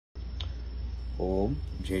Om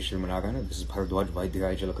Jai Shri Managana. This is Bharadwaj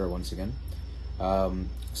Vaidhyaya Jalakar once again.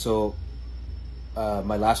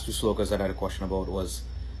 My last two slokas that I had a question about was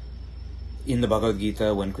in the Bhagavad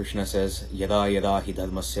Gita when Krishna says Yada Yada Hi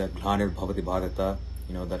Dharmasya Glanir Bhavati Bharata.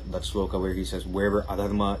 That sloka where he says wherever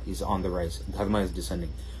adharma is on the rise, dharma is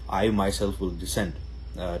descending. I myself will descend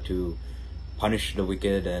to punish the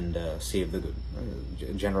wicked and save the good.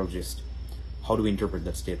 General gist. How do we interpret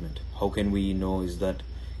that statement? How can we know is that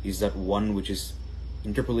one which is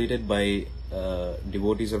interpolated by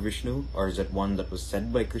devotees of Vishnu, or is that one that was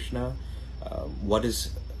said by Krishna?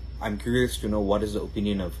 I'm curious to know what is the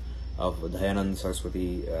opinion of Dayananda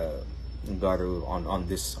Saraswati Garu on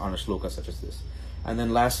a shloka such as this. And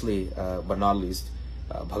then lastly, but not least,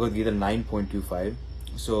 Bhagavad Gita 9.25.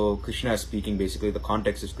 So Krishna is speaking, basically the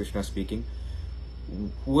context is Krishna speaking.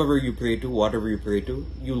 Whoever you pray to, whatever you pray to,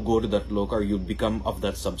 you'll go to that loka or you'll become of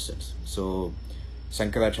that substance. So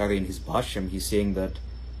Sankaracharya in his Bhashyam, he's saying that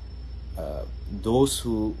those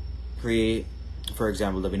who pray, for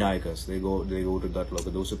example, the Vinayakas, they go to that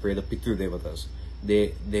loka. Those who pray the Pitru Devatas,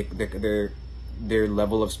 their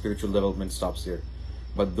level of spiritual development stops there.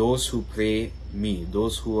 But those who pray me,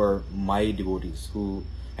 those who are my devotees,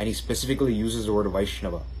 and he specifically uses the word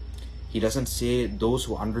Vaishnava. He doesn't say those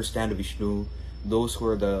who understand Vishnu, those who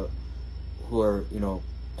are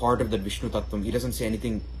part of the Vishnu Tattvam. He doesn't say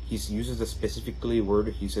anything. He uses a specifically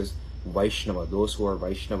word. He says Vaishnava. Those who are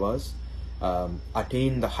Vaishnavas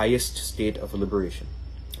attain the highest state of liberation,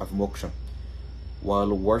 of moksha,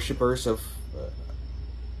 while worshippers of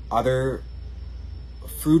other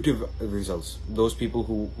fruitive results, those people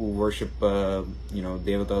who worship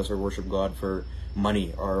devatas or worship God for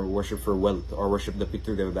money or worship for wealth or worship the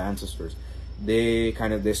Pitru Deva, the ancestors, they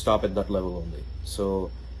stop at that level only.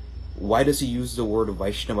 So why does he use the word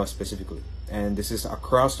Vaishnava specifically? And this is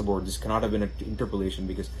across the board. This cannot have been an interpolation,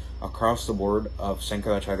 because across the board of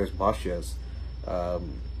Sankaracharya's Bhashyas,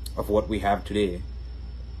 of what we have today,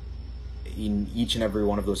 in each and every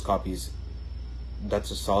one of those copies,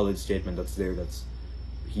 that's a solid statement that's there.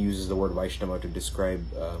 He uses the word Vaishnava to describe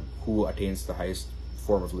who attains the highest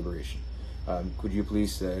form of liberation. Could you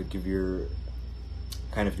please give your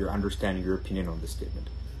understanding, your opinion on this statement?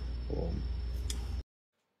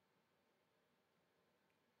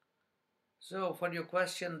 So for your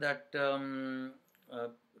question that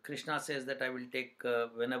Krishna says that I will take,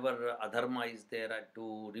 whenever adharma is there,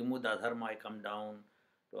 to remove the adharma I come down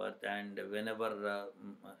to earth, and whenever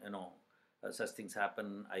such things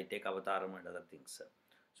happen, I take avataram and other things.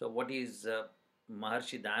 So what is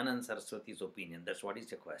Maharshi Dayananda Saraswati's opinion? That's what is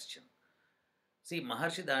the question. See,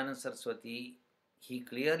 Maharshi Dayananda Saraswati, he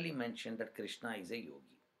clearly mentioned that Krishna is a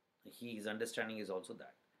yogi. His understanding is also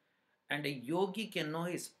that. And a yogi can know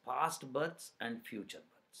his past births and future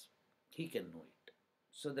births. He can know it.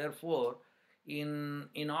 So therefore, in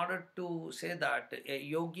order to say that a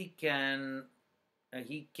yogi can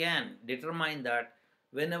determine that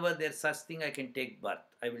whenever there's such thing, I can take birth.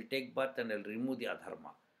 I will take birth and I'll remove the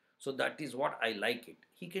adharma. So that is what I like it.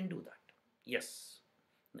 He can do that. Yes.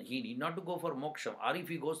 He need not to go for moksha. Or if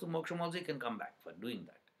he goes to moksha also, he can come back for doing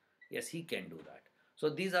that. Yes, he can do that. So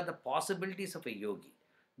these are the possibilities of a yogi.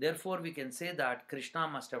 Therefore, we can say that Krishna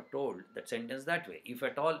must have told that sentence that way, if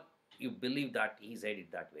at all you believe that he said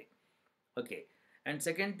it that way. Okay. And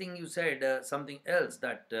second thing, you said something else,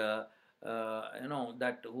 that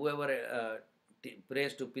that whoever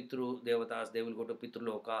prays to Pitru Devatas, they will go to Pitru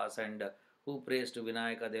Lokas, and who prays to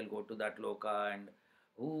Vinayaka, they'll go to that Loka, and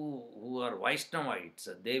who are Vaishnavites,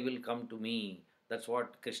 they will come to me. That's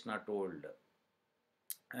what Krishna told.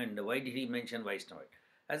 And why did he mention Vaishnavite?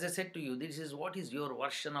 As I said to you, this is what is your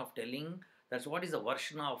version of telling. That's what is the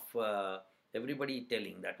version of everybody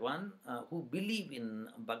telling. That one who believe in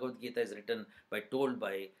Bhagavad Gita is told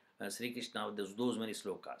by Sri Krishna, those many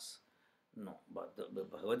slokas. No, but the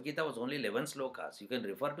Bhagavad Gita was only 11 slokas. You can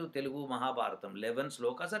refer to Telugu Mahabharatam, 11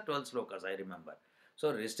 slokas or 12 slokas, I remember.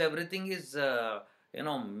 So rest everything is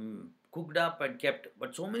cooked up and kept.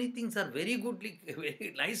 But so many things are very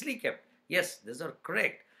nicely kept. Yes, these are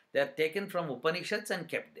correct. They are taken from Upanishads and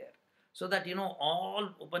kept there. So that, all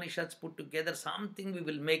Upanishads put together, something we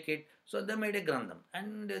will make it. So they made a Grandham.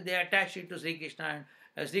 And they attached it to Sri Krishna.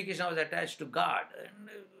 And Sri Krishna was attached to God. And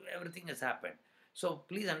everything has happened. So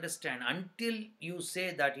please understand, until you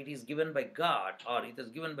say that it is given by God, or it is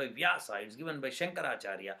given by Vyasa, it is given by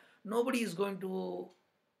Shankaracharya, nobody is going to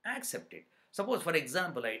accept it. Suppose, for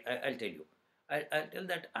example, I'll tell you. I'll tell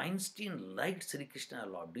that Einstein liked Sri Krishna a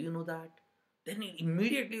lot. Do you know that? Then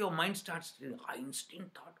immediately your mind starts,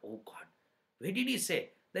 Einstein thought, oh God, where did he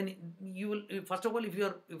say? Then you will, first of all, if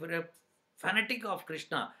you're a fanatic of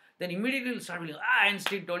Krishna, then immediately you'll start feeling,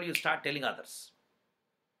 Einstein told you, start telling others.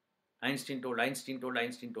 Einstein told, Einstein told,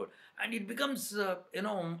 Einstein told. And it becomes, a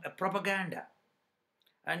propaganda.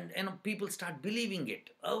 And, people start believing it.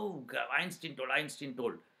 Oh, God, Einstein told, Einstein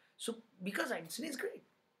told. So, because Einstein is great.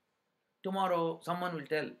 Tomorrow, someone will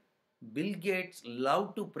tell, Bill Gates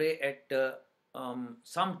loved to pray at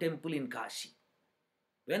some temple in Kashi.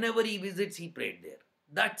 Whenever he visits, he prayed there.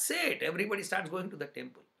 That's it. Everybody starts going to the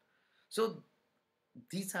temple. So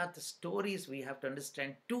these are the stories we have to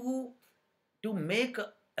understand to make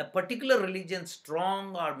a particular religion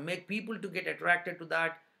strong or make people to get attracted to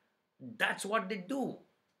that. That's what they do.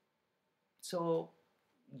 So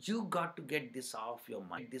you got to get this off your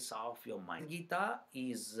mind. This off your mind. Gita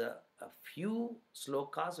is a few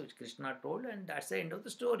slokas which Krishna told, and that's the end of the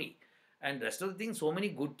story. And rest of the things, so many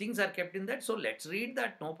good things are kept in that. So let's read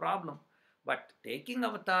that, no problem. But taking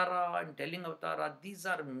avatara and telling avatara, these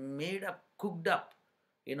are made up, cooked up,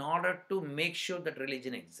 in order to make sure that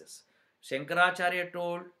religion exists. Shankaracharya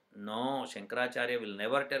told, no, Shankaracharya will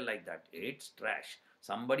never tell like that. It's trash.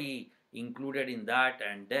 Somebody included in that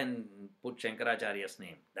and then put Shankaracharya's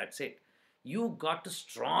name. That's it. You got to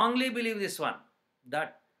strongly believe this one,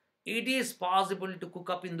 that it is possible to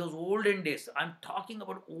cook up in those olden days. I'm talking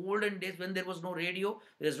about olden days when there was no radio,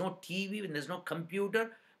 there's no TV, when there's no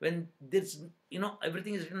computer, when there's,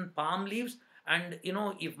 everything is written in palm leaves. And,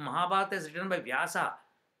 if Mahabharata is written by Vyasa,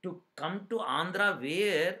 to come to Andhra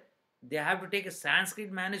where they have to take a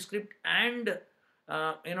Sanskrit manuscript and,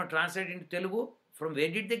 translate into Telugu, from where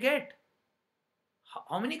did they get?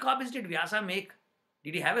 How many copies did Vyasa make?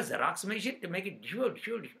 Did he have a Xerox machine to make it?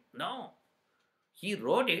 No. He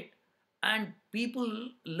wrote it and people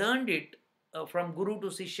learned it from Guru to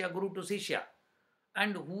Sishya, Guru to Sishya.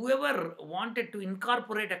 And whoever wanted to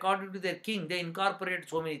incorporate according to their king, they incorporated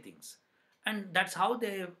so many things. And that's how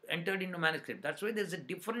they entered into manuscript. That's why there's a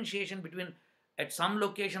differentiation between at some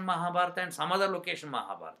location Mahabharata and some other location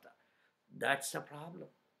Mahabharata. That's the problem.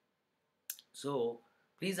 So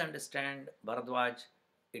please understand, Bharadwaj,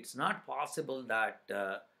 it's not possible that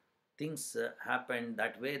things happen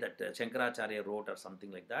that way, that Shankaracharya wrote or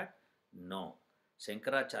something like that. No.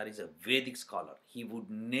 Shankaracharya is a Vedic scholar. He would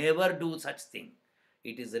never do such thing.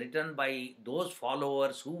 It is written by those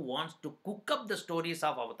followers who wants to cook up the stories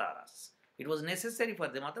of avatars. It was necessary for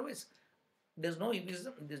them. Otherwise, there's no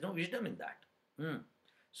wisdom in that.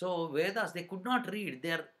 So Vedas, they could not read.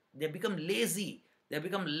 They become lazy. They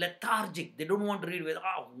become lethargic. They don't want to read Vedas.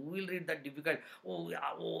 Who will read that difficult? Oh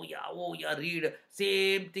yeah, read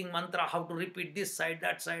same thing, mantra, how to repeat this side,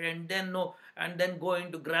 that side, and then go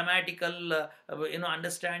into grammatical,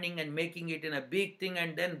 understanding and making it in a big thing,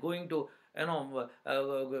 and then going to, what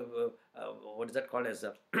is that called as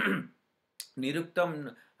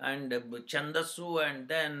Niruktam and Chandasu, and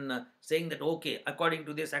then saying that, okay, according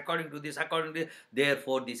to this,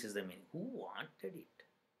 therefore this is the meaning. Who wanted it?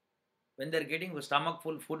 When they're getting a stomach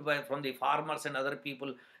full food from the farmers and other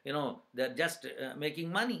people, they're just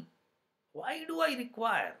making money. Why do I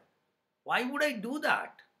require? Why would I do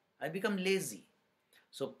that? I become lazy.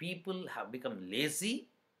 So people have become lazy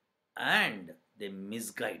and they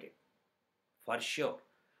misguided. For sure.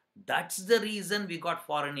 That's the reason we got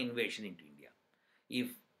foreign invasion into India. If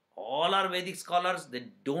all our Vedic scholars, they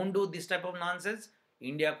don't do this type of nonsense,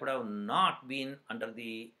 India could have not been under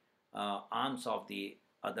the arms of the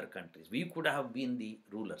other countries. We could have been the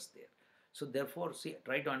rulers there. So therefore, see,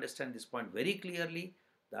 try to understand this point very clearly,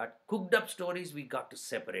 that cooked up stories, we got to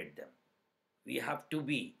separate them. We have to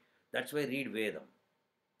be. That's why read Vedam.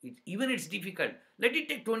 Even it's difficult. Let it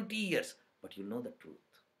take 20 years, but you'll know the truth.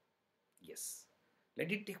 Yes.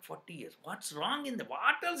 Let it take 40 years. What's wrong in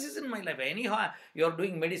what else is in my life? Anyhow, you're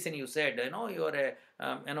doing medicine, you said, you're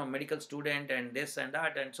a medical student and this and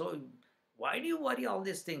that. And so, why do you worry all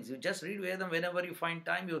these things? You just read Vedam whenever you find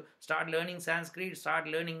time. You start learning Sanskrit, start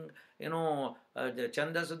learning, the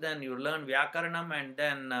Chandas, then you learn Vyakaranam, and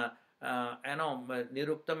then,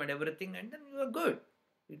 Niruktam and everything, and then you are good.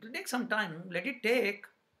 It will take some time. Let it take.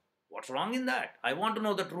 What's wrong in that? I want to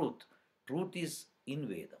know the truth. Truth is in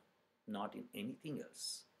Vedam, not in anything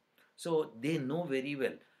else. So they know very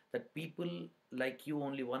well that people like you,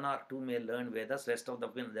 only 1 or 2 may learn Vedas. Rest of the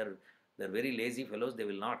people, they're very lazy fellows. They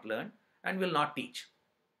will not learn and will not teach.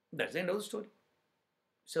 That's the end of the story.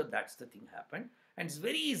 So that's the thing happened. And it's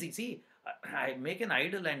very easy. See, I make an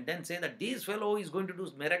idol and then say that this fellow is going to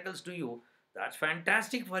do miracles to you. That's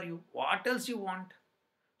fantastic for you. What else you want?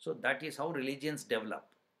 So that is how religions develop.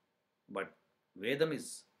 But Vedam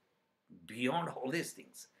is beyond all these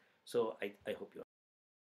things. So I hope you